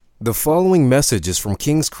The following message is from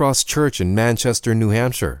King's Cross Church in Manchester, New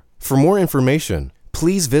Hampshire. For more information,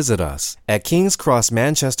 please visit us at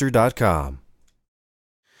kingscrossmanchester.com.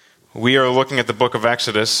 We are looking at the book of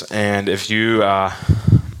Exodus, and if you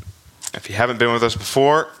haven't been with us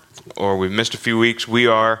before, or we've missed a few weeks, we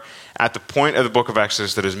are at the point of the book of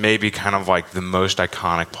Exodus that is maybe kind of like the most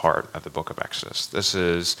iconic part of the book of Exodus. This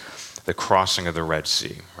is the crossing of the Red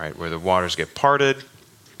Sea, right, where the waters get parted.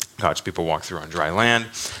 God's people walk through on dry land.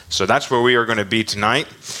 So that's where we are going to be tonight.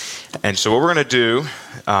 And so what we're going to do,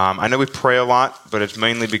 I know we pray a lot, but it's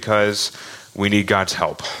mainly because we need God's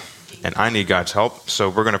help. And I need God's help. So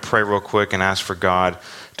we're going to pray real quick and ask for God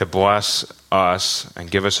to bless us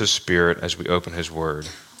and give us His Spirit as we open His Word.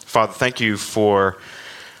 Father, thank you for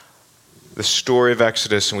the story of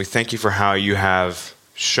Exodus, and we thank you for how you have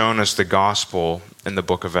shown us the gospel in the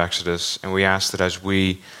book of Exodus. And we ask that as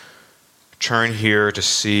we turn here to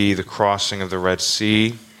see the crossing of the Red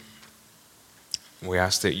Sea, we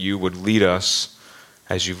ask that you would lead us,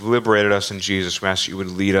 as you've liberated us in Jesus, we ask that you would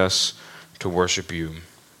lead us to worship you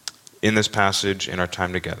in this passage, in our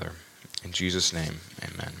time together. In Jesus' name,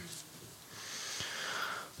 amen.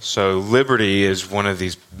 So liberty is one of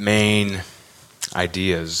these main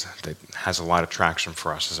ideas that has a lot of traction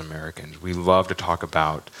for us as Americans. We love to talk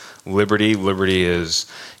about liberty. Liberty is,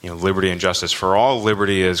 liberty and justice for all.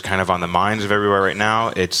 Liberty is kind of on the minds of everywhere right now.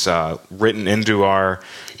 It's written into our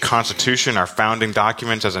Constitution, our founding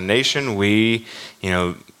documents as a nation. We,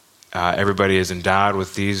 everybody is endowed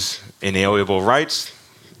with these inalienable rights: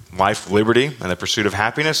 life, liberty, and the pursuit of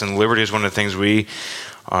happiness. And liberty is one of the things we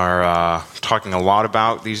are talking a lot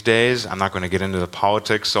about these days. I'm not going to get into the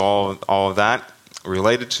politics, all of that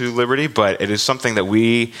related to liberty, but it is something that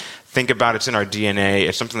we think about. It's in our DNA.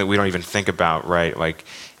 It's something that we don't even think about, right? Like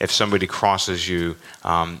if somebody crosses you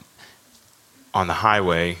on the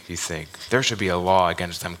highway, you think there should be a law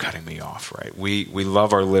against them cutting me off, right? We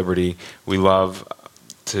love our liberty. We love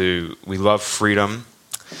freedom.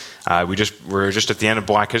 We're just at the end of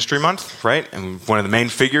Black History Month, right? And one of the main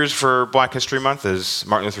figures for Black History Month is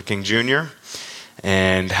Martin Luther King Jr.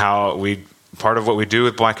 And part of what we do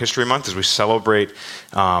with Black History Month is we celebrate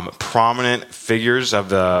prominent figures of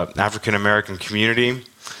the African American community.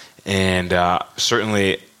 And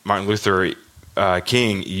certainly Martin Luther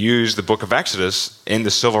King used the book of Exodus in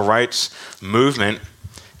the civil rights movement.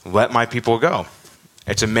 Let my people go.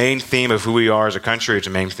 It's a main theme of who we are as a country. It's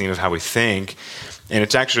a main theme of how we think. And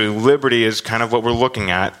it's actually liberty is kind of what we're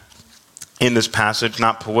looking at in this passage,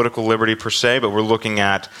 not political liberty per se, but we're looking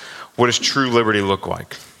at what does true liberty look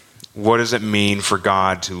like? What does it mean for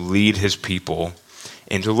God to lead His people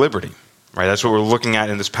into liberty? Right? That's what we're looking at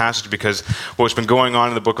in this passage, because what's been going on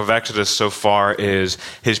in the book of Exodus so far is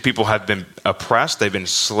His people have been oppressed. They've been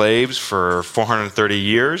slaves for 430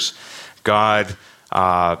 years. God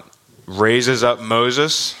raises up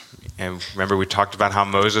Moses. And remember, we talked about how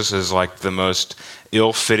Moses is like the most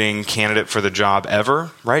ill-fitting candidate for the job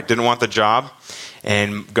ever, right? Didn't want the job.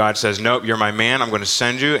 And God says, nope, you're my man. I'm going to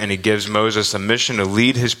send you. And He gives Moses a mission to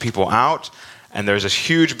lead His people out. And there's this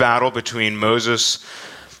huge battle between Moses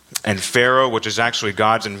and Pharaoh, which is actually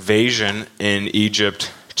God's invasion in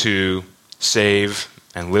Egypt to save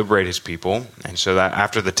and liberate His people. And so that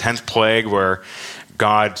after the 10th plague, where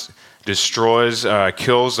God destroys,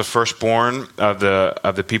 kills the firstborn of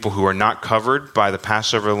the people who are not covered by the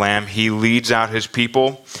Passover lamb, He leads out His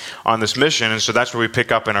people on this mission. And so that's where we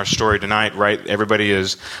pick up in our story tonight, right? Everybody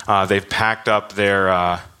is, they've packed up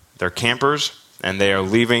their campers, and they are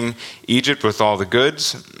leaving Egypt with all the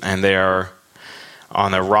goods, and they are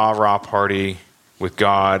on a rah-rah party with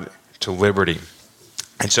God to liberty.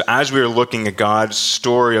 And so as we are looking at God's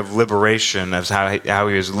story of liberation, as how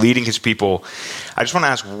He is leading His people, I just want to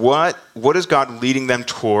ask, what is God leading them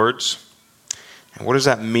towards? And what does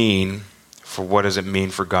that mean what does it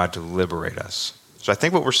mean for God to liberate us? So I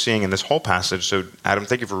think what we're seeing in this whole passage, so Adam,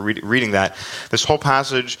 thank you for reading that, this whole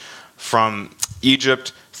passage from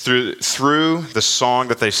Egypt through the song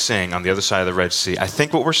that they sing on the other side of the Red Sea, I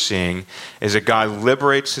think what we're seeing is that God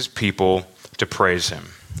liberates His people to praise Him.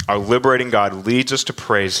 Our liberating God leads us to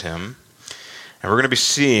praise Him. And we're going to be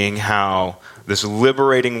seeing how this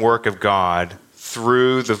liberating work of God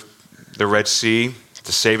through the Red Sea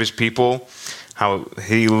to save His people, how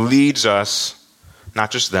He leads us, not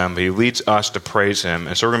just them, but He leads us to praise Him.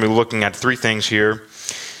 And so we're going to be looking at three things here.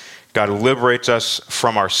 God liberates us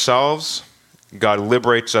from ourselves, God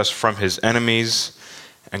liberates us from His enemies,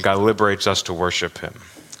 and God liberates us to worship Him.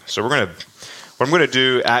 So we're What I'm going to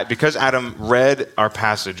do, because Adam read our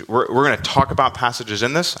passage, we're going to talk about passages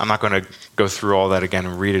in this. I'm not going to go through all that again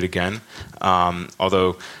and read it again.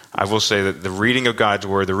 Although I will say that the reading of God's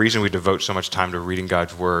word, the reason we devote so much time to reading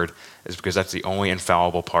God's word is because that's the only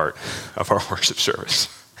infallible part of our worship service.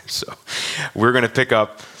 So we're going to pick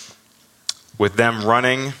up with them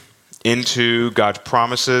running into God's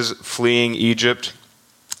promises, fleeing Egypt.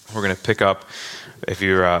 We're going to pick up, if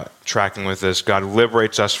you're tracking with this, God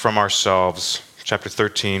liberates us from ourselves, chapter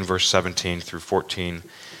 13, verse 17 through 14,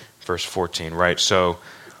 verse 14, right? So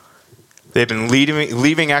they've been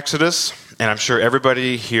leaving Exodus, and I'm sure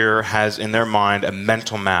everybody here has in their mind a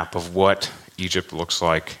mental map of what Egypt looks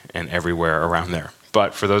like and everywhere around there.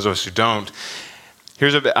 But for those of us who don't,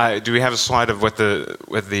 here's do we have a slide of what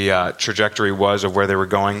the trajectory was of where they were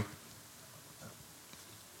going?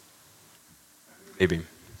 Maybe.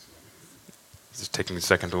 It's just taking a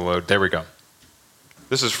second to load. There we go.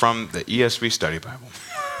 This is from the ESV Study Bible.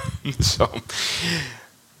 So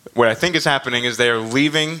what I think is happening is they are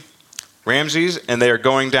leaving Ramses and they are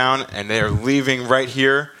going down and they are leaving right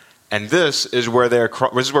here. And this is where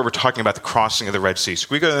we're talking about the crossing of the Red Sea. So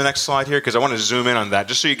can we go to the next slide here? Because I want to zoom in on that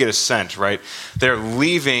just so you get a sense, right? They're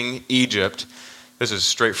leaving Egypt. This is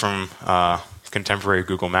straight from contemporary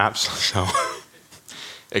Google Maps. So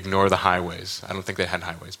ignore the highways. I don't think they had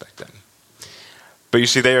highways back then. But you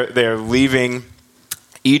see, they are leaving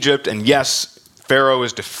Egypt, and yes, Pharaoh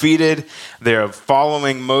is defeated. They are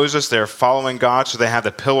following Moses. They are following God. So they have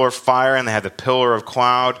the pillar of fire and they have the pillar of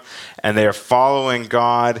cloud, and they are following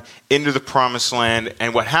God into the promised land.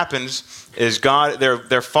 And what happens is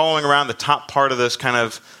they're following around the top part of this kind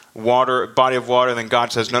of body of water, and then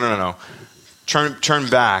God says, no. Turn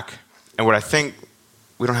back. And what I think,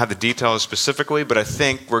 we don't have the details specifically, but I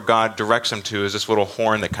think where God directs them to is this little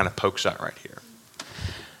horn that kind of pokes out right here,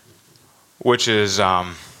 which is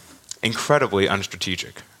incredibly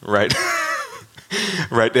unstrategic, right?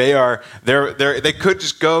 Right? They could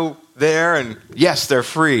just go there, and yes, they're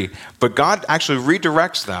free, but God actually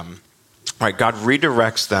redirects them. Right? God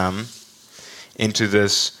redirects them into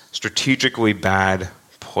this strategically bad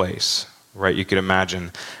place. Right? You could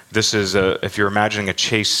imagine this is if you're imagining a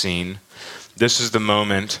chase scene. This is the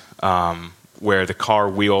moment where the car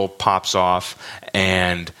wheel pops off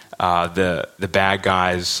and the bad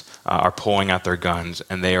guys are pulling out their guns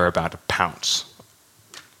and they are about to pounce.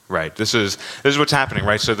 Right. This is what's happening.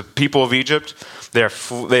 Right. So the people of Egypt,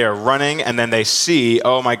 they are running, and then they see,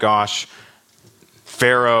 oh my gosh,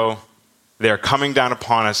 Pharaoh. They are coming down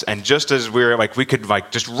upon us, and just as we could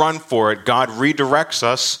just run for it, God redirects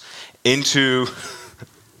us into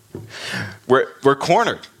we're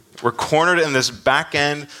cornered. We're cornered in this back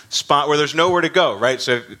end spot where there's nowhere to go, right?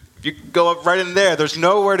 So if you go up right in there, there's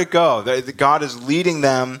nowhere to go. God is leading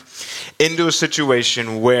them into a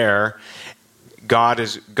situation where God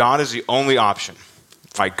is the only option.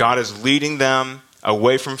 Right? God is leading them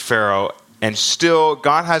away from Pharaoh, and still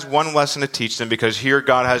God has one lesson to teach them, because here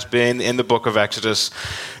God has been in the book of Exodus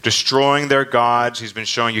destroying their gods. He's been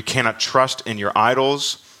showing you cannot trust in your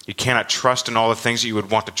idols. You cannot trust in all the things that you would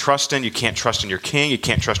want to trust in. You can't trust in your king. You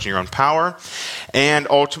can't trust in your own power. And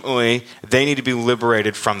ultimately, they need to be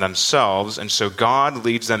liberated from themselves. And so God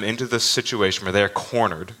leads them into this situation where they are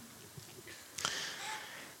cornered.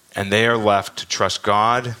 And they are left to trust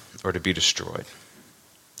God or to be destroyed.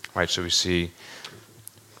 Right, so we see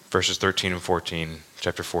verses 13 and 14,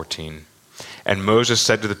 chapter 14. And Moses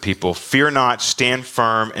said to the people, "Fear not, stand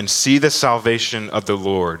firm, and see the salvation of the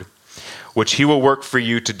Lord, which he will work for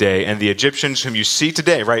you today. And the Egyptians whom you see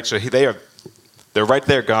today," right? So they're right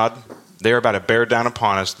there, God. They're about to bear down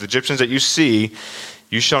upon us. The Egyptians that you see,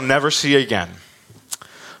 you shall never see again.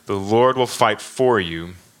 The Lord will fight for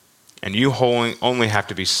you, and you only have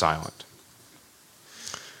to be silent.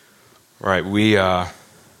 Right? We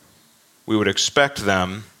would expect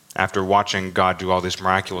them, after watching God do all these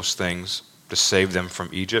miraculous things to save them from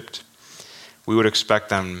Egypt, we would expect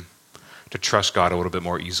them to trust God a little bit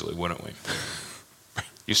more easily, wouldn't we?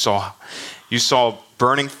 You saw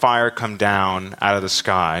burning fire come down out of the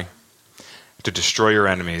sky to destroy your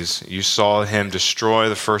enemies. You saw him destroy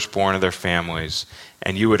the firstborn of their families,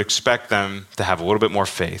 and you would expect them to have a little bit more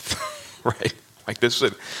faith, right? Like this.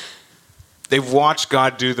 They've watched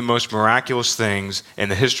God do the most miraculous things in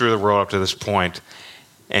the history of the world up to this point,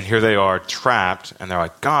 and here they are trapped, and they're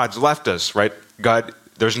like, God's left us, right? God,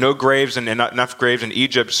 there's no graves and not enough graves in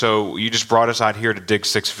Egypt, so you just brought us out here to dig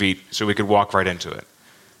 6 feet so we could walk right into it.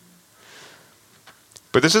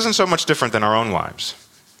 But this isn't so much different than our own lives.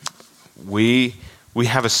 We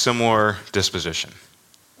have a similar disposition.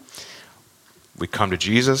 We come to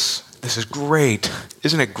Jesus. This is great.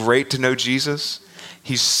 Isn't it great to know Jesus?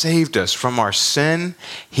 He's saved us from our sin.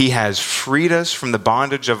 He has freed us from the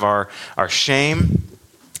bondage of our shame.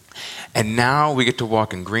 And now we get to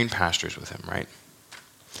walk in green pastures with him, right?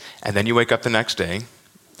 And then you wake up the next day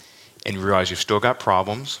and you realize you've still got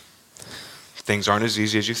problems. Things aren't as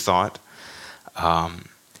easy as you thought.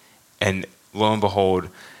 And lo and behold,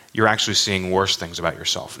 you're actually seeing worse things about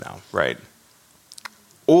yourself now, right?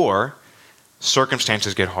 Or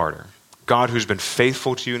circumstances get harder. God, who's been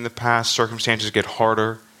faithful to you in the past, circumstances get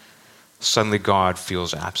harder. Suddenly God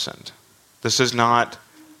feels absent. This is not,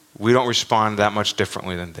 we don't respond that much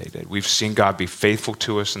differently than they did. We've seen God be faithful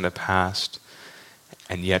to us in the past,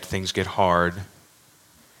 and yet things get hard.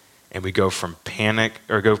 And we go from panic,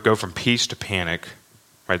 or go from peace to panic,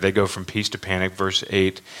 right? They go from peace to panic, verse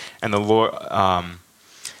 8. And the Lord,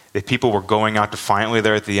 the people were going out defiantly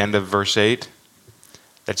there at the end of verse 8.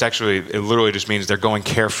 That's actually, it literally just means they're going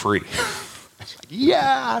carefree. It's like,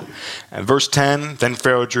 yeah. And verse 10, then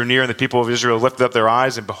Pharaoh drew near, and the people of Israel lifted up their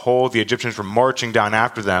eyes, and behold, the Egyptians were marching down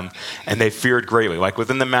after them, and they feared greatly. Like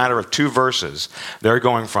within the matter of 2 verses, they're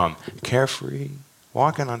going from carefree,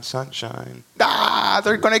 walking on sunshine.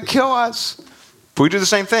 They're going to kill us. But we do the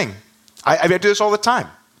same thing. I do this all the time.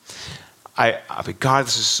 I'll be, God,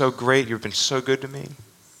 this is so great. You've been so good to me.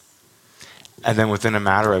 And then within a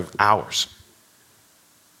matter of hours,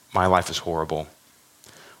 my life is horrible.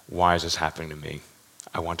 Why is this happening to me?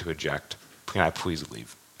 I want to eject. Can I please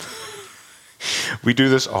leave? We do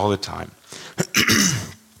this all the time.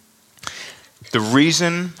 The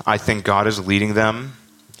reason I think God is leading them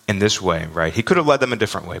in this way, right? He could have led them a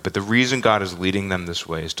different way, but the reason God is leading them this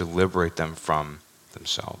way is to liberate them from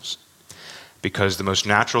themselves. Because the most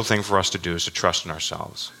natural thing for us to do is to trust in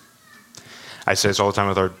ourselves. I say this all the time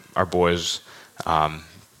with our boys.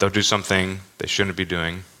 They'll do something they shouldn't be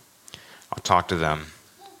doing. I'll talk to them.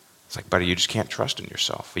 It's like, buddy, you just can't trust in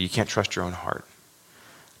yourself. You can't trust your own heart.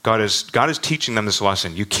 God is teaching them this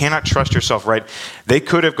lesson. You cannot trust yourself, right? They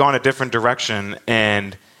could have gone a different direction.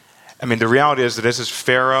 And I mean, the reality is that this is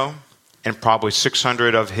Pharaoh and probably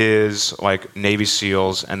 600 of his Navy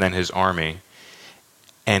SEALs and then his army.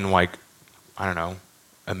 And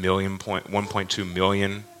 1.2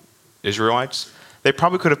 million Israelites. They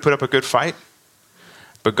probably could have put up a good fight.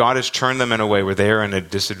 But God has turned them in a way where they are in a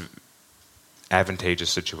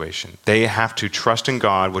disadvantageous situation. They have to trust in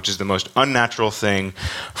God, which is the most unnatural thing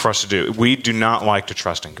for us to do. We do not like to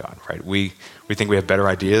trust in God, right? We think we have better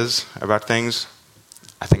ideas about things.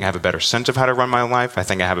 I think I have a better sense of how to run my life. I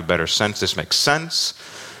think I have a better sense. This makes sense.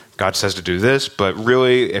 God says to do this, but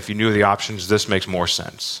really, if you knew the options, this makes more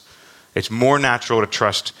sense. It's more natural to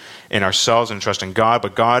trust in ourselves and trust in God,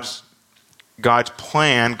 but God's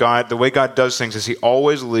plan, the way God does things is he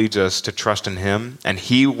always leads us to trust in him, and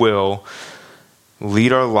he will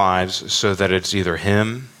lead our lives so that it's either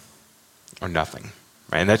him or nothing.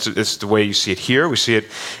 Right? And that's the way you see it here. We see it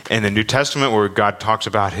in the New Testament where God talks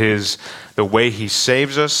about the way he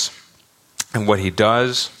saves us and what he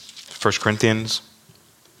does. 1 Corinthians.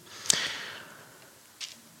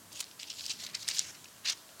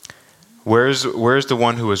 Where is the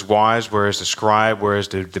one who is wise? Where is the scribe? Where is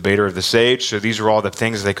the debater of the sage? So these are all the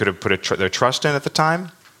things they could have put their trust in at the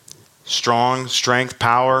time. Strong, strength,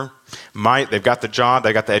 power, might. They've got the job.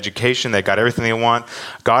 They got the education. They got everything they want.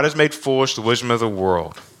 God has made foolish the wisdom of the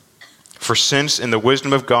world. For since in the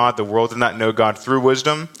wisdom of God, the world did not know God through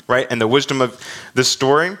wisdom, right? And the wisdom of this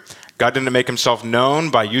story, God didn't make himself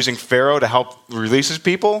known by using Pharaoh to help release his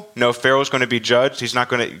people. No, Pharaoh's going to be judged. You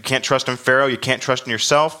can't trust in Pharaoh. You can't trust in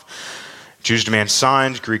yourself. Jews demand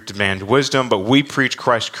signs, Greek demand wisdom, but we preach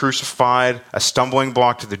Christ crucified, a stumbling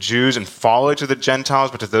block to the Jews and folly to the Gentiles,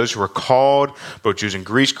 but to those who are called, both Jews and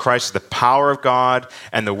Greeks, Christ is the power of God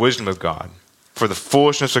and the wisdom of God. For the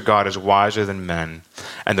foolishness of God is wiser than men,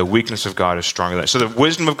 and the weakness of God is stronger than. So the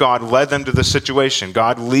wisdom of God led them to the situation.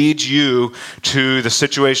 God leads you to the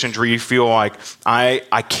situations where you feel like,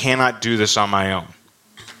 I cannot do this on my own.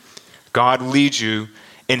 God leads you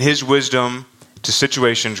in his wisdom to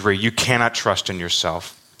situations where you cannot trust in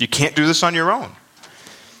yourself. You can't do this on your own.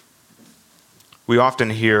 We often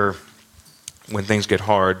hear when things get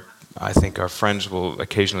hard, I think our friends will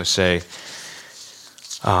occasionally say,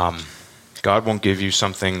 God won't give you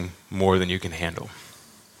something more than you can handle.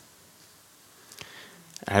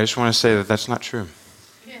 And I just want to say that that's not true.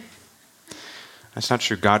 Yeah. That's not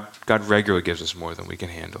true. God regularly gives us more than we can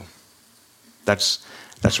handle. That's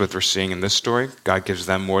what we're seeing in this story. God gives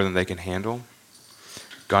them more than they can handle.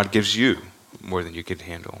 God gives you more than you can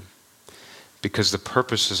handle. Because the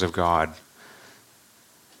purposes of God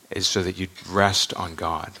is so that you rest on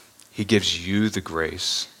God. He gives you the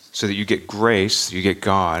grace so that you get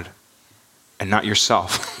God, and not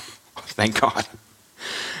yourself. Thank God.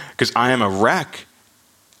 because I am a wreck.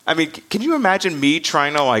 I mean, can you imagine me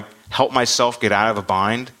trying to help myself get out of a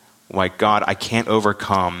bind? Like, God, I can't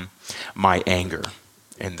overcome my anger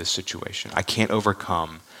in this situation. I can't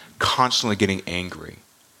overcome constantly getting angry.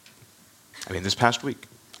 I mean, this past week,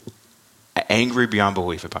 angry beyond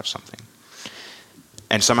belief about something.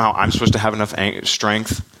 And somehow I'm supposed to have enough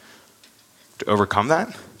strength to overcome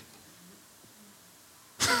that?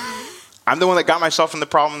 I'm the one that got myself in the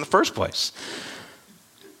problem in the first place.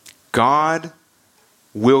 God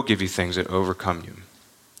will give you things that overcome you.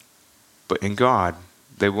 But in God,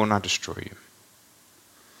 they will not destroy you.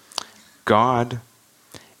 God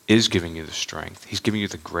is giving you the strength. He's giving you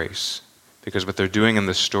the grace. Because what they're doing in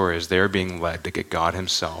this story is they're being led to get God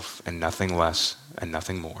himself and nothing less and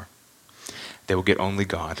nothing more. They will get only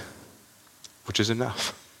God, which is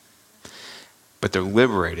enough. But they're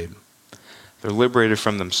liberated. They're liberated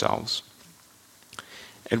from themselves.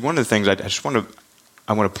 And one of the things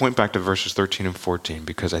I want to point back to verses 13 and 14,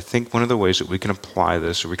 because I think one of the ways that we can apply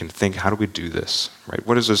this, or we can think, how do we do this, right?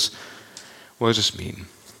 What does this mean?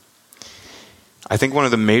 I think one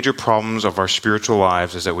of the major problems of our spiritual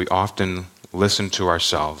lives is that we often listen to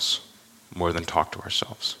ourselves more than talk to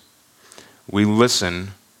ourselves. We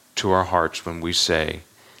listen to our hearts when we say,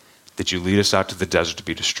 "Did you lead us out to the desert to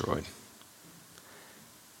be destroyed?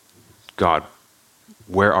 God,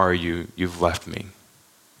 where are you? You've left me."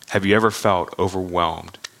 Have you ever felt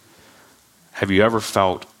overwhelmed? Have you ever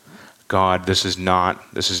felt, "God, this is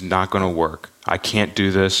not going to work. I can't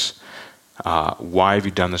do this. Why have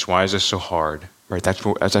you done this? Why is this so hard?" Right?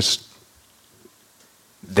 That's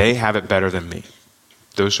they have it better than me.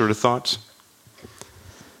 Those sort of thoughts.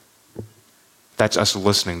 That's us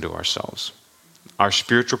listening to ourselves. Our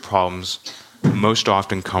spiritual problems most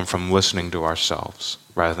often come from listening to ourselves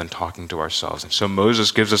rather than talking to ourselves. And so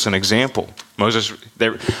Moses gives us an example.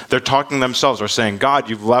 They're talking to themselves. They're saying, "God,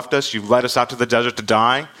 you've left us. You've led us out to the desert to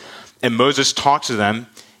die." And Moses talks to them.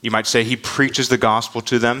 You might say he preaches the gospel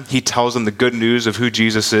to them. He tells them the good news of who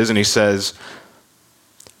Jesus is. And he says,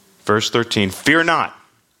 verse 13, "Fear not.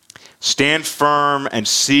 Stand firm and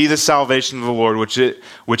see the salvation of the Lord,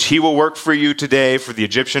 which he will work for you today, for the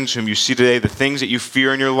Egyptians whom you see today, the things that you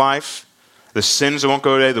fear in your life, the sins that won't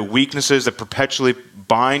go away, the weaknesses that perpetually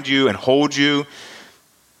bind you and hold you,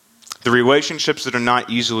 the relationships that are not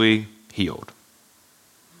easily healed,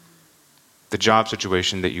 the job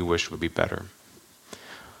situation that you wish would be better,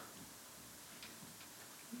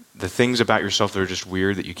 the things about yourself that are just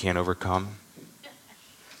weird that you can't overcome,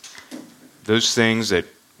 those things that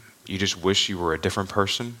you just wish you were a different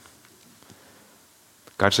person."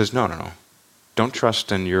 God says, no. Don't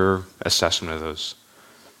trust in your assessment of those.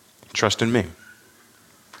 Trust in me.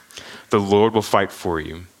 The Lord will fight for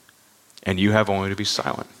you, and you have only to be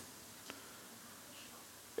silent.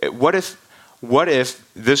 What if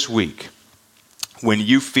this week, when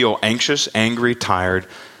you feel anxious, angry, tired,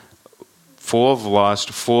 full of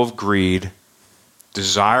lust, full of greed,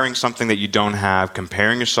 desiring something that you don't have,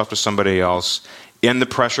 comparing yourself to somebody else, in the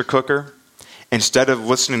pressure cooker, instead of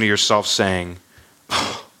listening to yourself saying,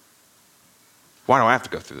 "Why do I have to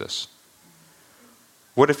go through this?"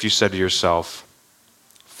 What if you said to yourself,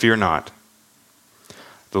 "Fear not,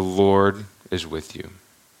 the Lord is with you.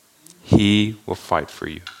 He will fight for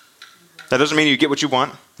you." That doesn't mean you get what you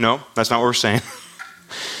want. No, that's not what we're saying.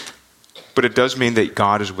 But it does mean that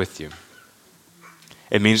God is with you.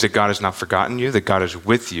 It means that God has not forgotten you, that God is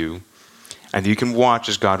with you, and you can watch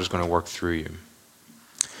as God is going to work through you.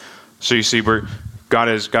 So you see, God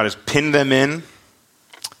has pinned them in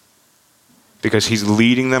because he's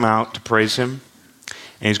leading them out to praise him,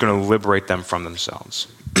 and he's going to liberate them from themselves.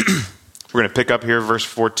 We're going to pick up here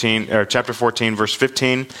chapter 14, verse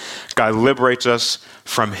 15. God liberates us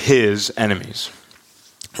from his enemies.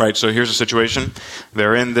 Right, so here's the situation.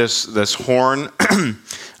 They're in this horn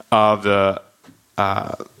of the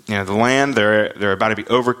land. They're about to be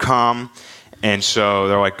overcome, and so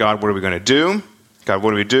they're like, "God, what are we going to do? God,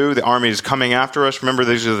 what do we do? The army is coming after us." Remember,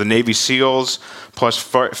 these are the Navy SEALs plus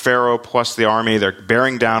Pharaoh plus the army. They're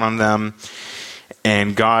bearing down on them,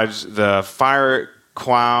 and the fire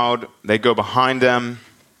cloud, they go behind them,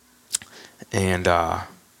 and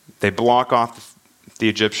they block off the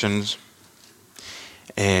Egyptians,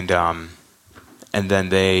 and then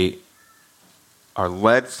they are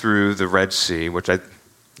led through the Red Sea, which I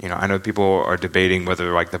know people are debating whether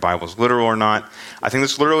the Bible's literal or not. I think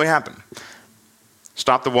this literally happened.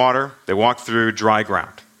 Stop the water. They walk through dry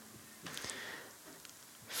ground.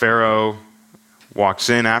 Pharaoh walks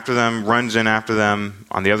in after them, runs in after them.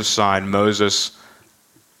 On the other side, Moses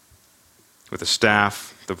with a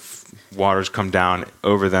staff, the waters come down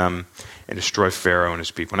over them, and destroy Pharaoh and his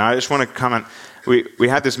people. Now, I just want to comment, we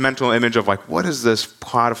had this mental image of like, what is this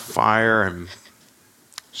cloud of fire and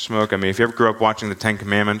smoke? I mean, if you ever grew up watching the Ten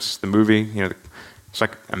Commandments, the movie, it's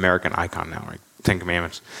like American Icon now, right? Ten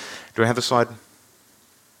Commandments. Do I have the slide?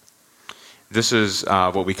 This is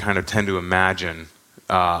what we kind of tend to imagine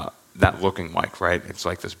that looking like, right? It's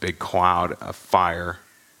like this big cloud of fire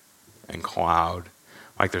and cloud,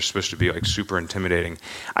 like they're supposed to be like super intimidating.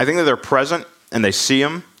 I think that they're present and they see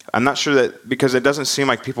them. I'm not sure that, because it doesn't seem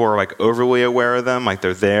like people are like overly aware of them, like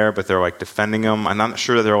they're there, but they're like defending them. I'm not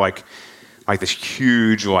sure that they're like this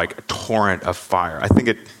huge like torrent of fire. I think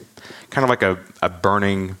it kind of like a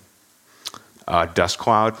burning dust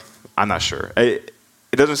cloud. I'm not sure. It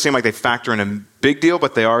doesn't seem like they factor in a big deal,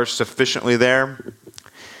 but they are sufficiently there.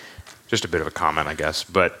 Just a bit of a comment, I guess.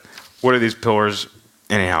 But what are these pillars?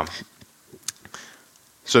 Anyhow.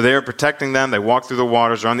 So they are protecting them. They walk through the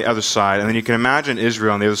waters. They're on the other side. And then you can imagine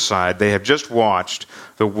Israel on the other side. They have just watched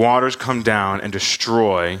the waters come down and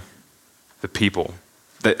destroy the people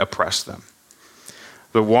that oppress them.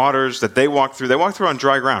 The waters that they walk through on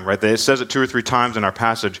dry ground, right? It says it 2 or 3 times in our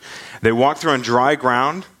passage. They walk through on dry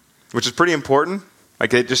ground, which is pretty important.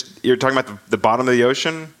 Like you're talking about the bottom of the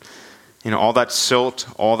ocean, all that silt,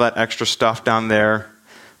 all that extra stuff down there,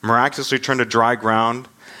 miraculously turned to dry ground.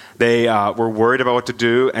 They were worried about what to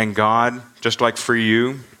do, and God, just like for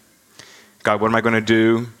you, God, what am I going to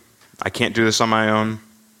do? I can't do this on my own.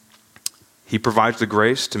 He provides the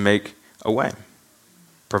grace to make a way,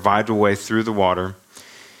 provides a way through the water.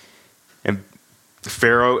 And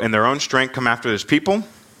Pharaoh, in their own strength, come after his people,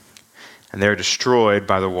 and they're destroyed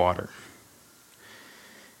by the water.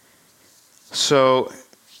 So, you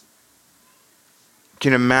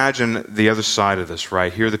can imagine the other side of this,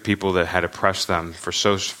 right? Here are the people that had oppressed them for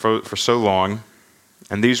so long,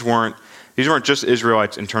 and these weren't just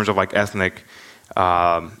Israelites in terms of like ethnic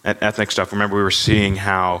stuff. Remember, we were seeing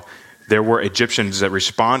how there were Egyptians that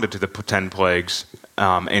responded to the 10 plagues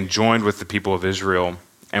and joined with the people of Israel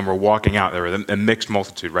and were walking out. There were a mixed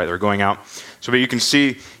multitude, right? They were going out. So, but you can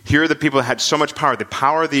see here are the people that had so much power, the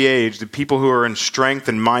power of the age, the people who are in strength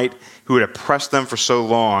and might, who had oppressed them for so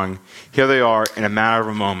long. Here they are in a matter of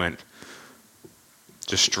a moment,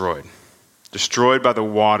 destroyed by the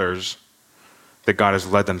waters that God has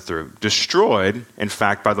led them through. Destroyed, in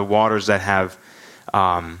fact, by the waters that have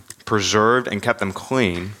preserved and kept them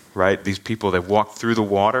clean, right? These people, they've walked through the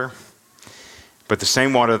water, but the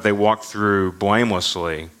same water that they walked through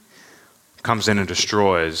blamelessly comes in and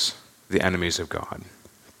destroys the enemies of God. And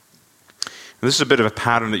this is a bit of a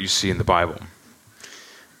pattern that you see in the Bible.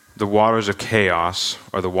 The waters of chaos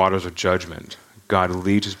are the waters of judgment. God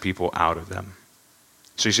leads his people out of them.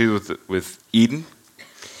 So you see with Eden,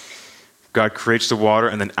 God creates the water,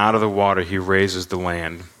 and then out of the water he raises the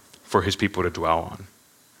land for his people to dwell on.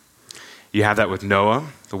 You have that with Noah.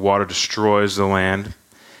 The water destroys the land,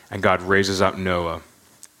 and God raises up Noah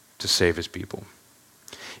to save his people.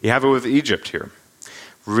 You have it with Egypt here.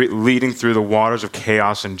 Leading through the waters of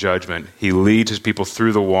chaos and judgment, he leads his people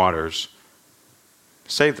through the waters,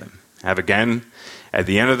 save them. Have again, at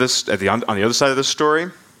the end of this, on the other side of this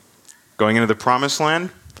story, going into the promised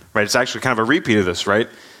land, right? It's actually kind of a repeat of this, right?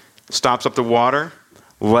 Stops up the water,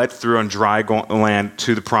 led through on dry land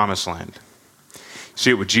to the promised land.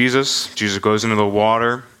 See it with Jesus. Jesus goes into the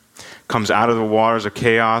water, comes out of the waters of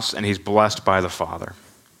chaos, and he's blessed by the Father.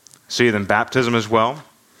 See it in baptism as well.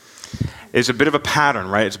 It's a bit of a pattern,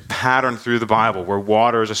 right? It's a pattern through the Bible where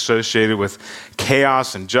water is associated with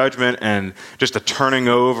chaos and judgment and just a turning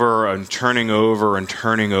over and turning over and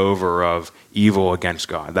turning over of evil against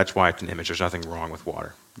God. That's why it's an image. There's nothing wrong with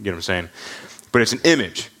water. You know what I'm saying? But it's an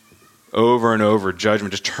image. Over and over,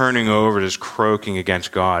 judgment, just turning over, just croaking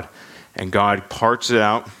against God. And God parts it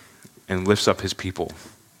out and lifts up his people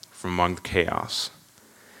from among the chaos.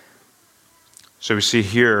 So we see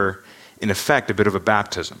here, in effect, a bit of a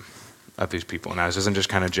baptism of these people. Now, this isn't just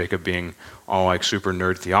kind of Jacob being all like super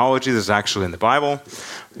nerd theology. This is actually in the Bible.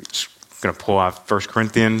 I'm just going to pull out 1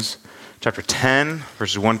 Corinthians chapter 10,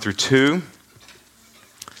 verses 1 through 2.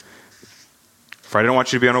 For I don't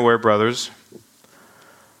want you to be unaware, brothers,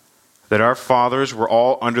 that our fathers were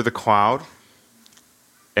all under the cloud,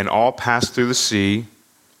 and all passed through the sea,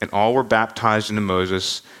 and all were baptized into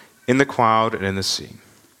Moses in the cloud and in the sea.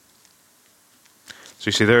 So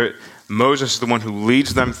you see there, Moses is the one who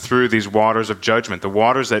leads them through these waters of judgment. The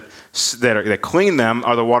waters that clean them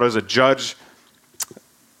are the waters that judge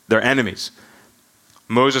their enemies.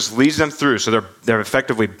 Moses leads them through, so they're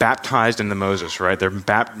effectively baptized into Moses, right?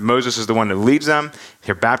 Moses is the one that leads them.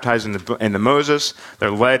 They're baptized into Moses.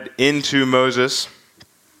 They're led into Moses.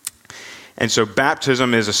 And so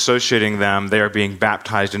baptism is associating them. They are being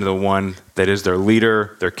baptized into the one that is their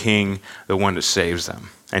leader, their king, the one that saves them.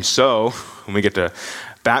 And so when we get to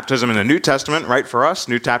baptism in the New Testament, right, for us,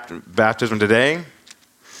 baptism today,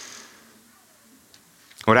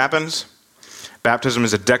 what happens? Baptism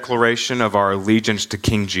is a declaration of our allegiance to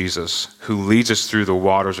King Jesus, who leads us through the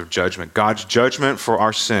waters of judgment. God's judgment for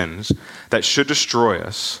our sins that should destroy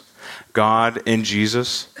us. God in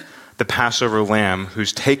Jesus, the Passover lamb,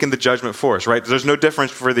 who's taken the judgment for us, right? There's no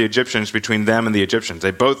difference for the Egyptians between them and the Egyptians. They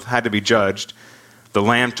both had to be judged. The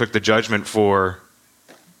lamb took the judgment for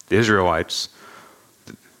the Israelites.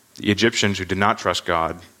 The Egyptians who did not trust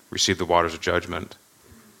God received the waters of judgment.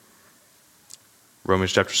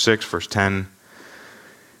 Romans chapter 6, verse 10.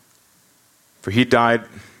 For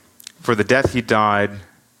the death he died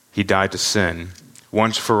to sin,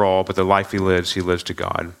 once for all, but the life he lives to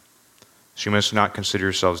God. So you must not consider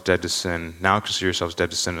yourselves dead to sin. Now consider yourselves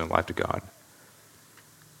dead to sin and alive to God.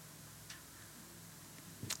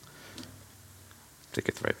 Did I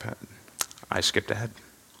get the right pattern? I skipped ahead.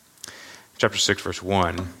 Chapter 6, verse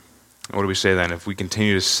 1. What do we say then? If we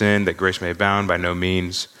continue to sin, that grace may abound, by no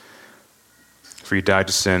means. For you died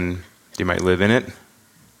to sin, you might live in it.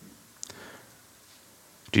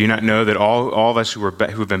 Do you not know that all of us who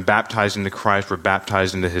have been baptized into Christ were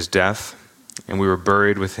baptized into his death? And we were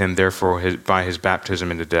buried with him, therefore, by his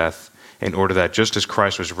baptism into death, in order that just as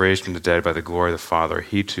Christ was raised from the dead by the glory of the Father,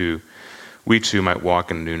 we too might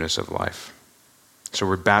walk in newness of life. So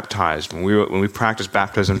we're baptized. When we practice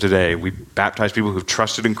baptism today, we baptize people who've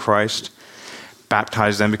trusted in Christ,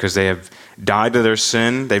 baptize them because they have died to their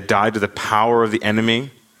sin, they've died to the power of the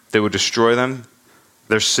enemy that would destroy them,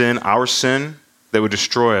 their sin, our sin, that would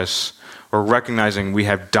destroy us. We're recognizing we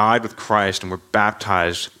have died with Christ and we're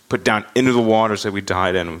baptized, put down into the waters that we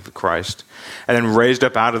died in with Christ, and then raised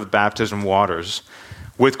up out of the baptism waters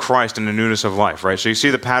with Christ in the newness of life, right? So you see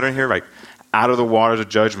the pattern here, like out of the waters of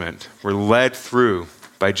judgment, we're led through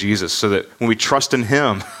by Jesus so that when we trust in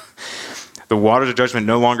him, the waters of judgment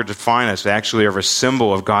no longer define us. They actually are a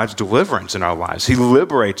symbol of God's deliverance in our lives. He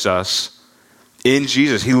liberates us in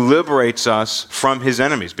Jesus. He liberates us from his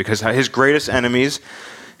enemies because his greatest enemy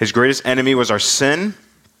was our sin,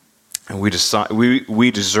 and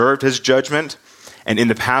we deserved his judgment. And in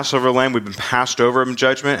the Passover lamb, we've been passed over in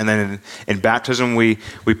judgment. And then in baptism, we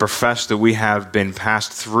profess that we have been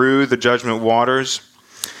passed through the judgment waters.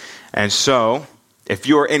 And so, if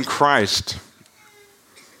you are in Christ,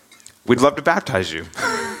 we'd love to baptize you.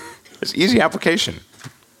 It's easy application.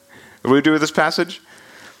 What do we do with this passage?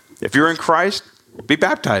 If you're in Christ, be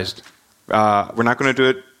baptized. We're not going to do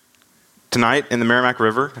it tonight in the Merrimack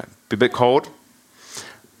River. It'd be a bit cold.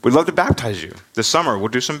 We'd love to baptize you. This summer, we'll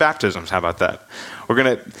do some baptisms. How about that? We're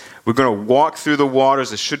gonna walk through the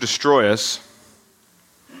waters that should destroy us,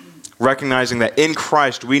 recognizing that in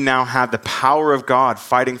Christ we now have the power of God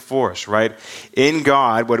fighting for us, right? In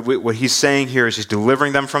God, what he's saying here is he's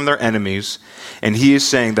delivering them from their enemies, and he is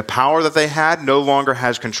saying the power that they had no longer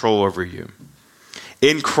has control over you.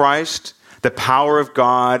 In Christ, the power of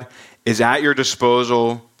God is at your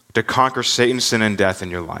disposal to conquer Satan, sin, and death in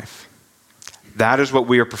your life. That is what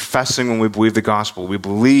we are professing when we believe the gospel. We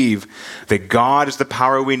believe that God is the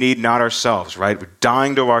power we need, not ourselves, right? We're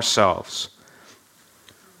dying to ourselves.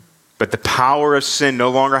 But the power of sin no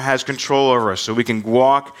longer has control over us, so we can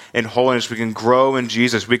walk in holiness. We can grow in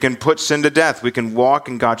Jesus. We can put sin to death. We can walk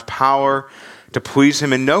in God's power to please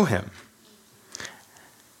him and know him.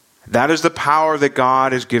 That is the power that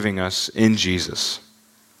God is giving us in Jesus.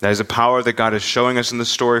 That is the power that God is showing us in the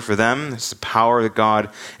story for them. It's the power that God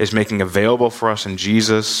is making available for us in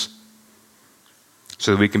Jesus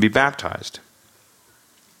so that we can be baptized.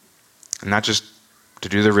 And not just to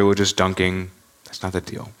do the religious dunking. That's not the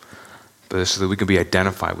deal. But so that we can be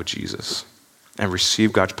identified with Jesus and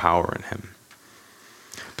receive God's power in him.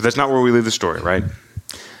 But that's not where we leave the story, right?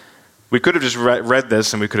 We could have just read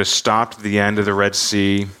this and we could have stopped at the end of the Red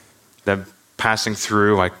Sea, them passing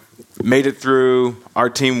through, like, made it through, our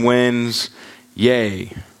team wins,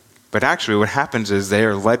 yay. But actually what happens is they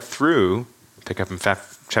are led through, pick up in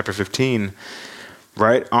chapter 15,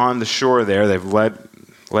 right on the shore there, they've led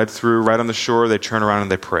through right on the shore, they turn around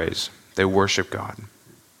and they praise. They worship God.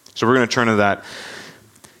 So we're going to turn to that.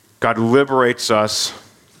 God liberates us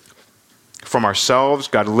from ourselves,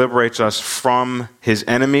 God liberates us from his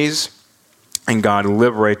enemies, and God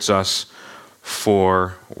liberates us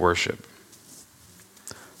for worship.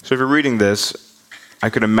 So if you're reading this, I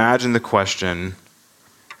could imagine the question,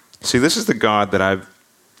 see, this is the God that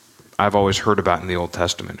I've always heard about in the Old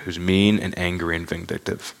Testament, who's mean and angry and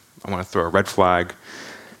vindictive. I want to throw a red flag.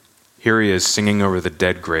 Here he is singing over the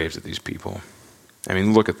dead graves of these people. I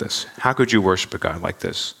mean, look at this. How could you worship a God like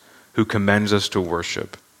this, who commends us to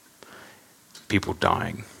worship people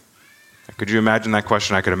dying? Could you imagine that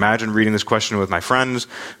question? I could imagine reading this question with my friends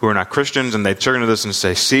who are not Christians, and they'd turn to this and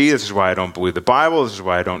say, see, this is why I don't believe the Bible. This is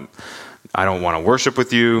why I don't want to worship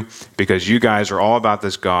with you, because you guys are all about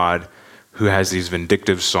this God who has these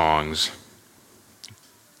vindictive songs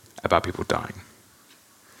about people dying.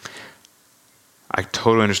 I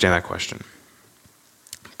totally understand that question.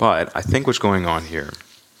 But I think what's going on here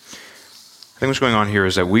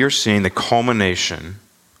is that we are seeing the culmination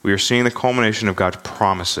of God's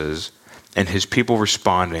promises and his people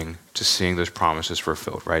responding to seeing those promises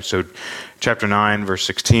fulfilled, right? So chapter 9, verse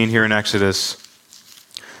 16 here in Exodus,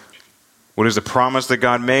 what is the promise that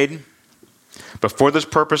God made? But for this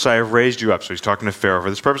purpose I have raised you up. So he's talking to Pharaoh. For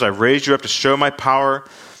this purpose I have raised you up to show my power,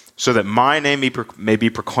 so that my name may be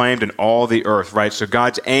proclaimed in all the earth, right? So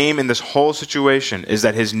God's aim in this whole situation is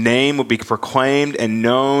that his name will be proclaimed and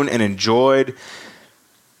known and enjoyed.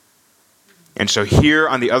 And so here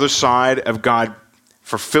on the other side of God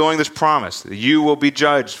fulfilling this promise, that you will be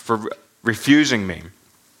judged for refusing me,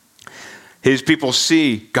 his people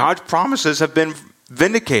see God's promises have been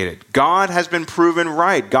vindicated. God has been proven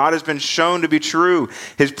right. God has been shown to be true.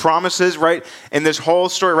 His promises, right, in this whole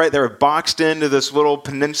story, right, they were boxed into this little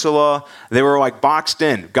peninsula. They were like boxed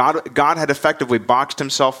in. God had effectively boxed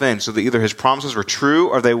himself in so that either his promises were true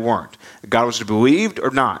or they weren't. God was to be believed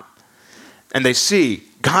or not. And they see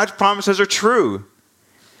God's promises are true.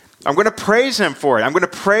 I'm going to praise him for it. I'm going to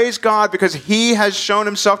praise God because he has shown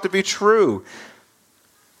himself to be true.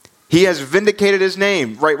 He has vindicated his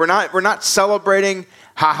name, right? We're not celebrating,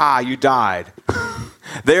 you died.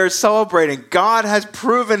 They are celebrating God has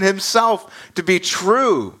proven himself to be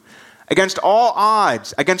true against all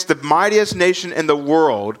odds, against the mightiest nation in the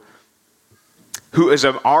world, who is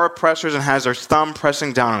of our oppressors and has their thumb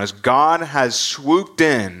pressing down on us. God has swooped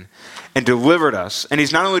in and delivered us. And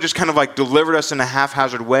he's not only just kind of like delivered us in a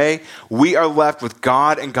haphazard way, we are left with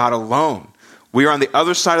God and God alone. We are on the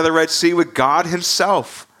other side of the Red Sea with God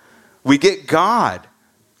himself. We get God.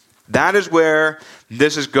 That is where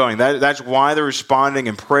this is going. That's why they're responding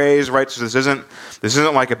in praise, right? So this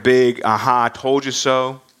isn't like a big, told you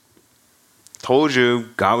so. Told you,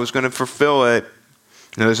 God was going to fulfill it.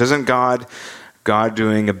 No, this isn't God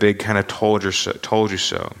doing a big kind of told you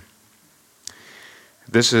so.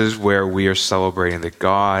 This is where we are celebrating that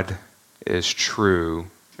God is true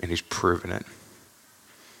and he's proven it.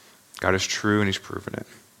 God is true and he's proven it,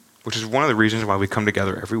 which is one of the reasons why we come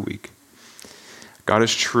together every week. God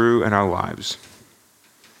is true in our lives,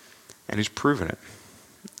 and he's proven it.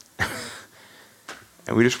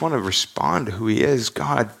 And we just want to respond to who he is.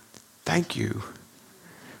 God, thank you.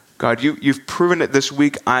 God, you've proven it this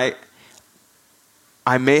week. I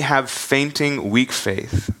may have fainting, weak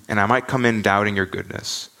faith, and I might come in doubting your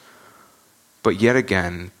goodness. But yet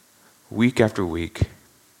again, week after week,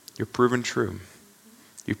 you're proven true.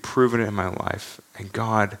 You've proven it in my life. And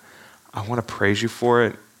God, I want to praise you for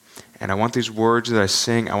it. And I want these words that I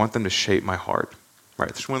sing, I want them to shape my heart. Right?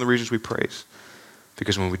 That's one of the reasons we praise.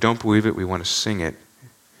 Because when we don't believe it, we want to sing it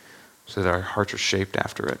so that our hearts are shaped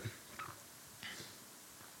after it.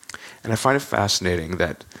 And I find it fascinating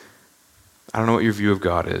that, I don't know what your view of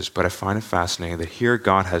God is, but I find it fascinating that here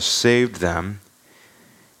God has saved them,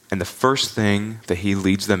 and the first thing that he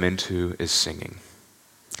leads them into is singing.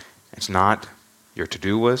 It's not your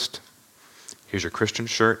to-do list, here's your Christian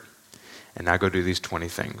shirt, and now go do these 20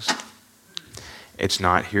 things. It's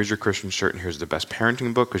not, here's your Christian shirt and here's the best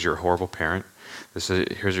parenting book because you're a horrible parent.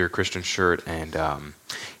 Here's your Christian shirt and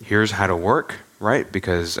here's how to work, right?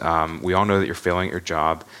 Because we all know that you're failing at your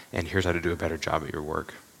job, and here's how to do a better job at your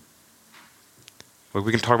work. Well,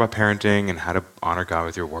 we can talk about parenting and how to honor God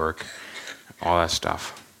with your work, all that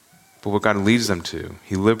stuff. But what God leads them to,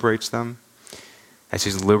 he liberates them. As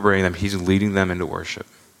he's liberating them, he's leading them into worship.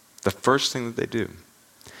 The first thing that they do.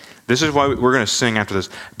 This is why we're going to sing after this.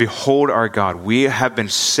 Behold our God. We have been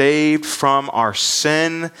saved from our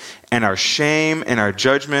sin and our shame and our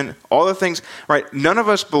judgment. All the things, right? None of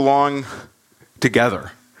us belong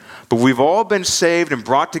together. But we've all been saved and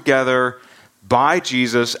brought together by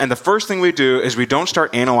Jesus. And the first thing we do is we don't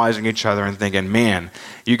start analyzing each other and thinking, man,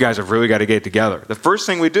 you guys have really got to get it together. The first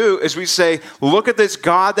thing we do is we say, look at this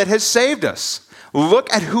God that has saved us.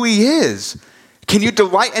 Look at who he is. Can you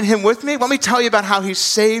delight in him with me? Let me tell you about how he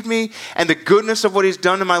saved me and the goodness of what he's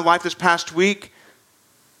done in my life this past week.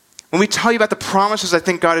 Let me tell you about the promises I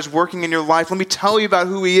think God is working in your life. Let me tell you about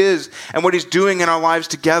who he is and what he's doing in our lives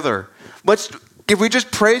together. If we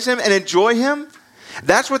just praise him and enjoy him,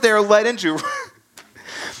 that's what they are led into.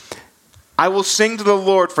 I will sing to the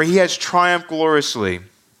Lord, for he has triumphed gloriously.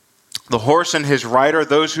 the horse and his rider,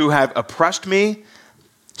 those who have oppressed me,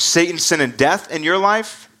 Satan, sin, and death in your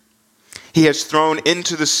life, he has thrown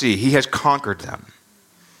into the sea. He has conquered them.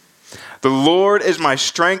 The Lord is my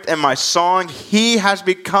strength and my song. He has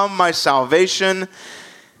become my salvation.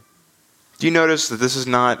 Do you notice that this is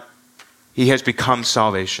not, he has become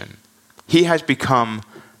salvation. He has become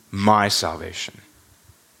my salvation.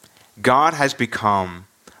 God has become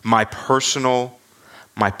my personal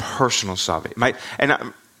salvation.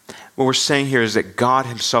 What we're saying here is that God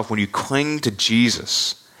himself, when you cling to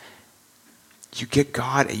Jesus, you get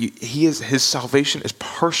God. His salvation is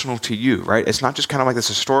personal to you, right? It's not just kind of like this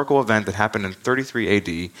historical event that happened in 33 AD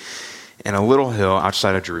in a little hill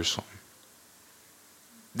outside of Jerusalem.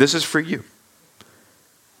 This is for you.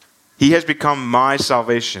 He has become my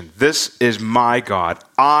salvation. This is my God.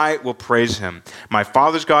 I will praise him. My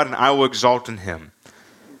Father's God, and I will exalt in him.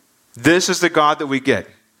 This is the God that we get.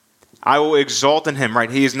 I will exalt in him, right?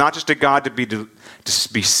 He is not just a God to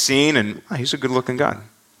be seen and he's a good-looking God.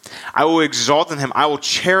 I will exalt in him. I will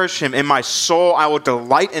cherish him. In my soul, I will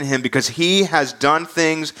delight in him because he has done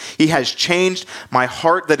things. He has changed my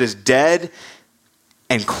heart that is dead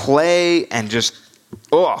and clay and just,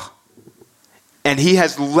 And he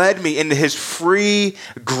has led me into his free,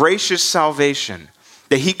 gracious salvation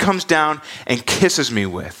that he comes down and kisses me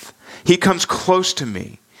with. He comes close to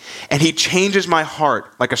me and he changes my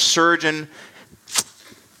heart like a surgeon,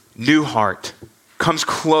 new heart, comes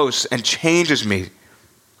close and changes me.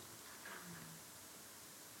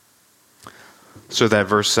 So that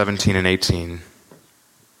verse 17 and 18,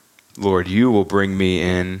 Lord, you will bring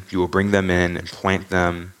them in and plant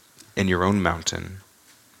them in your own mountain.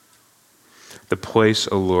 The place,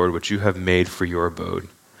 O Lord, which you have made for your abode,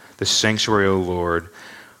 the sanctuary, O Lord,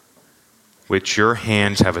 which your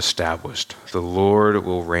hands have established. The Lord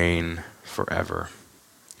will reign forever.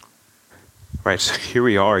 Right, so here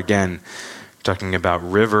we are again, talking about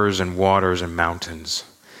rivers and waters and mountains.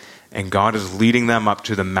 And God is leading them up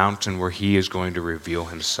to the mountain where he is going to reveal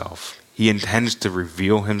himself. He intends to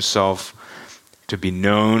reveal himself, to be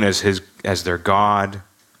known as their God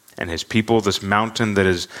and his people. This mountain that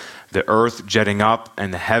is the earth jetting up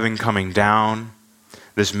and the heaven coming down.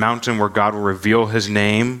 This mountain where God will reveal his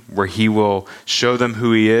name, where he will show them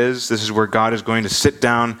who he is. This is where God is going to sit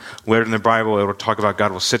down. Later in the Bible, it will talk about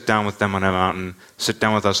God will sit down with them on a mountain, sit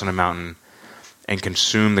down with us on a mountain, and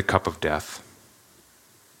consume the cup of death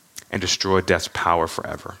and destroy death's power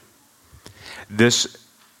forever. This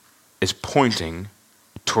is pointing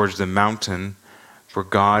towards the mountain where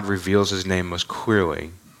God reveals his name most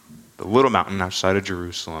clearly, the little mountain outside of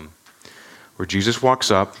Jerusalem, where Jesus walks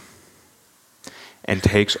up and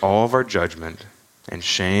takes all of our judgment and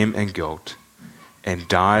shame and guilt and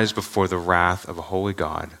dies before the wrath of a holy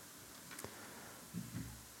God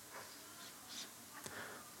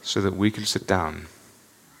so that we can sit down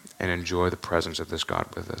and enjoy the presence of this God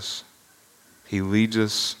with us. He leads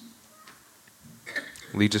us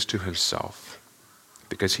to himself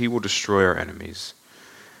because he will destroy our enemies.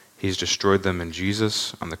 He's destroyed them in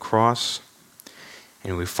Jesus on the cross,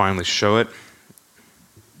 and we finally show it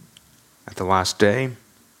at the last day,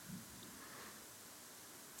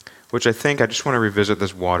 which I just want to revisit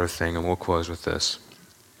this water thing, and we'll close with this.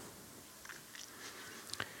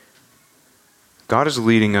 God is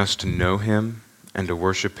leading us to know him and to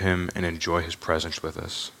worship him and enjoy his presence with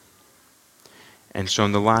us. And so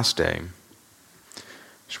on the last day, I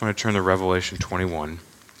just want to turn to Revelation 21.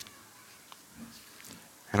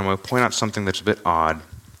 And I'm going to point out something that's a bit odd.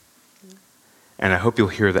 And I hope you'll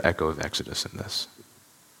hear the echo of Exodus in this.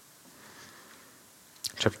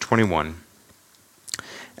 Chapter 21.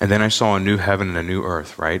 And then I saw a new heaven and a new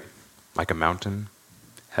earth, right? Like a mountain,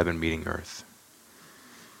 heaven meeting earth.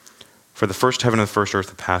 For the first heaven and the first earth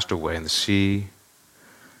had passed away, and the sea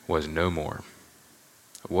was no more.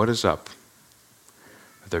 What is up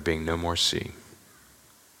with there being no more sea?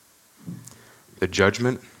 The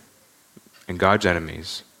judgment and God's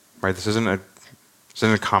enemies, right? This isn't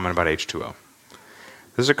a comment about H2O.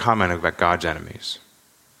 This is a comment about God's enemies.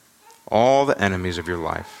 All the enemies of your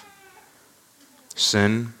life.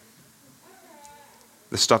 Sin,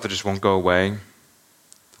 the stuff that just won't go away,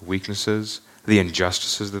 the weaknesses, the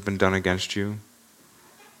injustices that have been done against you,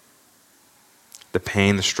 the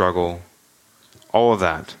pain, the struggle, all of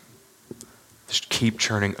that. Just keep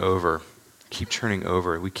churning over. Keep churning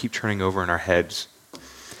over. We keep churning over in our heads.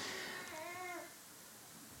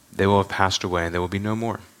 They will have passed away and there will be no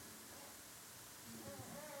more.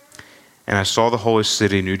 And I saw the holy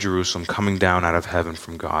city, New Jerusalem, coming down out of heaven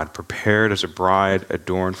from God, prepared as a bride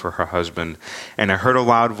adorned for her husband. And I heard a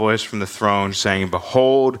loud voice from the throne saying,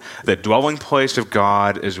 Behold, the dwelling place of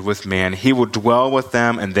God is with man. He will dwell with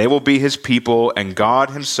them, and they will be his people, and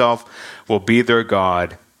God himself will be their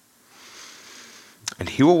God. And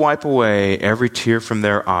he will wipe away every tear from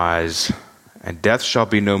their eyes, and death shall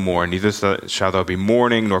be no more, neither shall there be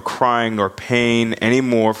mourning, nor crying, nor pain any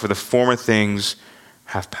more, for the former things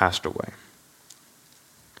have passed away.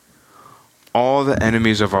 All the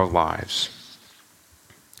enemies of our lives.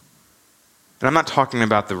 And I'm not talking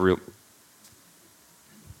about the real.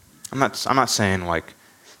 I'm not saying like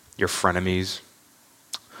your frenemies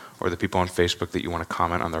or the people on Facebook that you want to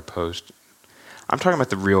comment on their post. I'm talking about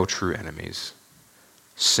the real true enemies.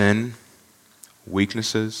 Sin,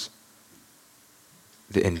 weaknesses,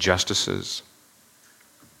 the injustices.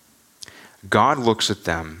 God looks at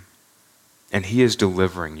them and he is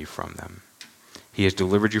delivering you from them. He has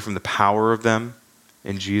delivered you from the power of them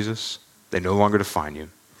in Jesus. They no longer define you.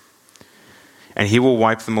 And he will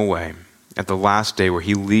wipe them away at the last day, where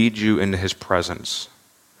he leads you into his presence,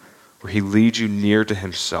 where he leads you near to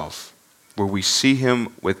himself, where we see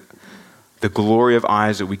him with the glory of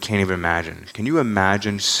eyes that we can't even imagine. Can you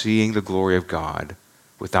imagine seeing the glory of God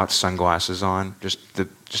without sunglasses on? Just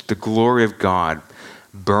the glory of God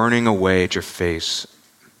burning away at your face,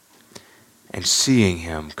 and seeing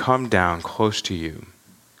him come down close to you.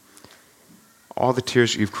 All the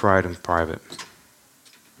tears that you've cried in private.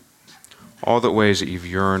 All the ways that you've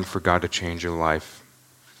yearned for God to change your life.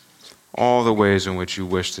 All the ways in which you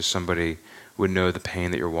wish that somebody would know the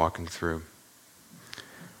pain that you're walking through.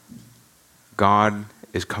 God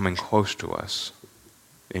is coming close to us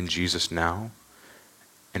in Jesus now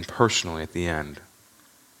and personally at the end.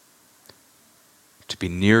 To be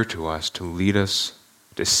near to us, to lead us,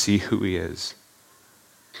 to see who he is,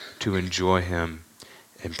 to enjoy him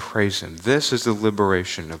and praise him. This is the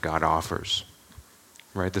liberation that God offers,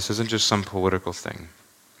 right? This isn't just some political thing.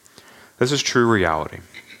 This is true reality.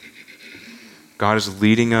 God is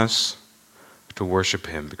leading us to worship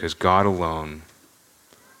him because God alone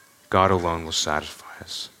will satisfy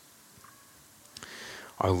us.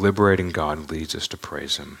 Our liberating God leads us to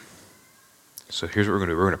praise him. So here's what we're going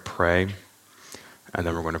to do. We're going to pray, and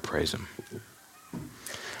then we're going to praise him.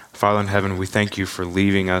 Father in heaven, we thank you for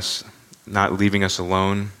not leaving us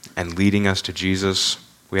alone and leading us to Jesus.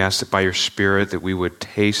 We ask that by your Spirit that we would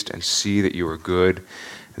taste and see that you are good,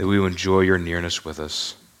 that we would enjoy your nearness with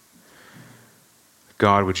us.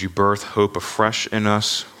 God, would you birth hope afresh in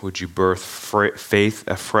us? Would you birth faith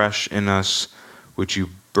afresh in us? Would you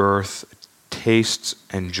birth tastes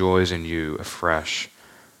and joys in you afresh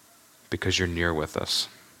because you're near with us?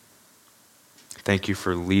 Thank you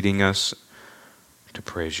for leading us to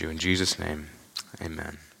praise you. In Jesus' name,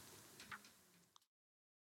 amen.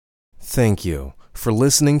 Thank you for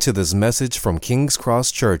listening to this message from King's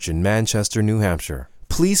Cross Church in Manchester, New Hampshire.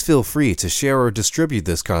 Please feel free to share or distribute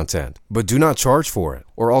this content, but do not charge for it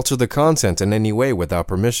or alter the content in any way without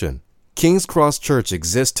permission. King's Cross Church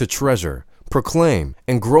exists to treasure, proclaim,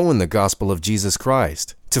 and grow in the gospel of Jesus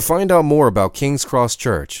Christ. To find out more about King's Cross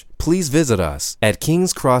Church, please visit us at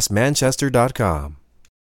kingscrossmanchester.com.